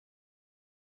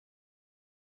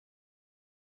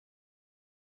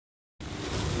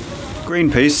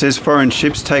Greenpeace says foreign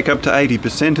ships take up to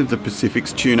 80% of the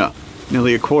Pacific's tuna.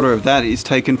 Nearly a quarter of that is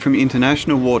taken from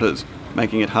international waters,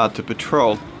 making it hard to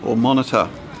patrol or monitor.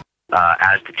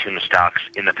 As the tuna stocks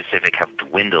in the Pacific have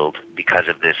dwindled because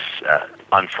of this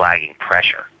unflagging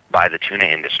pressure by the tuna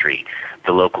industry,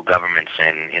 the local governments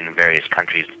in various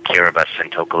countries, Kiribati and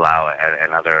Tokelau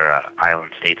and other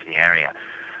island states in the area,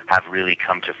 have really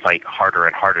come to fight harder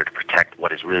and harder to protect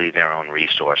what is really their own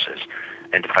resources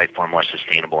and to fight for a more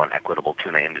sustainable and equitable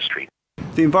tuna industry.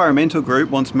 The environmental group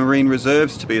wants marine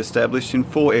reserves to be established in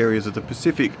 4 areas of the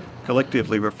Pacific,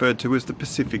 collectively referred to as the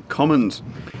Pacific Commons.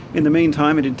 In the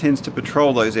meantime, it intends to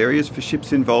patrol those areas for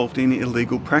ships involved in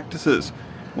illegal practices.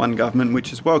 One government which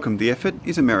has welcomed the effort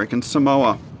is American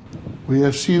Samoa. We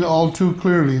have seen all too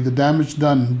clearly the damage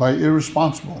done by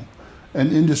irresponsible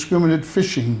and indiscriminate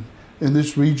fishing in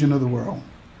this region of the world.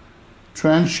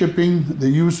 Transshipping, the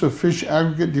use of fish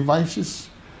aggregate devices,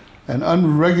 and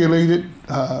unregulated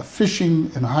fishing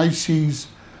in high seas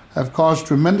have caused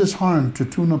tremendous harm to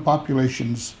tuna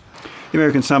populations. The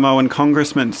American Samoan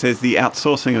congressman says the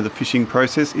outsourcing of the fishing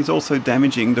process is also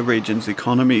damaging the region's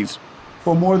economies.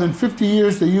 For more than 50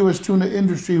 years, the U.S. tuna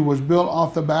industry was built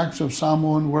off the backs of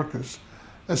Samoan workers,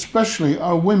 especially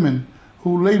our women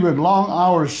who labored long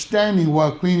hours standing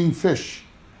while cleaning fish.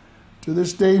 To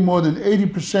this day, more than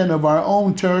 80% of our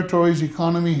own territory's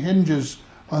economy hinges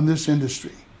on this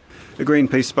industry. The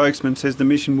Greenpeace spokesman says the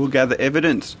mission will gather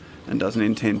evidence and doesn't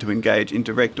intend to engage in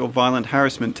direct or violent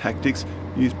harassment tactics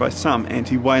used by some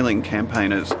anti-whaling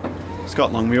campaigners.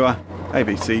 Scott Longmuir,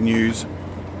 ABC News.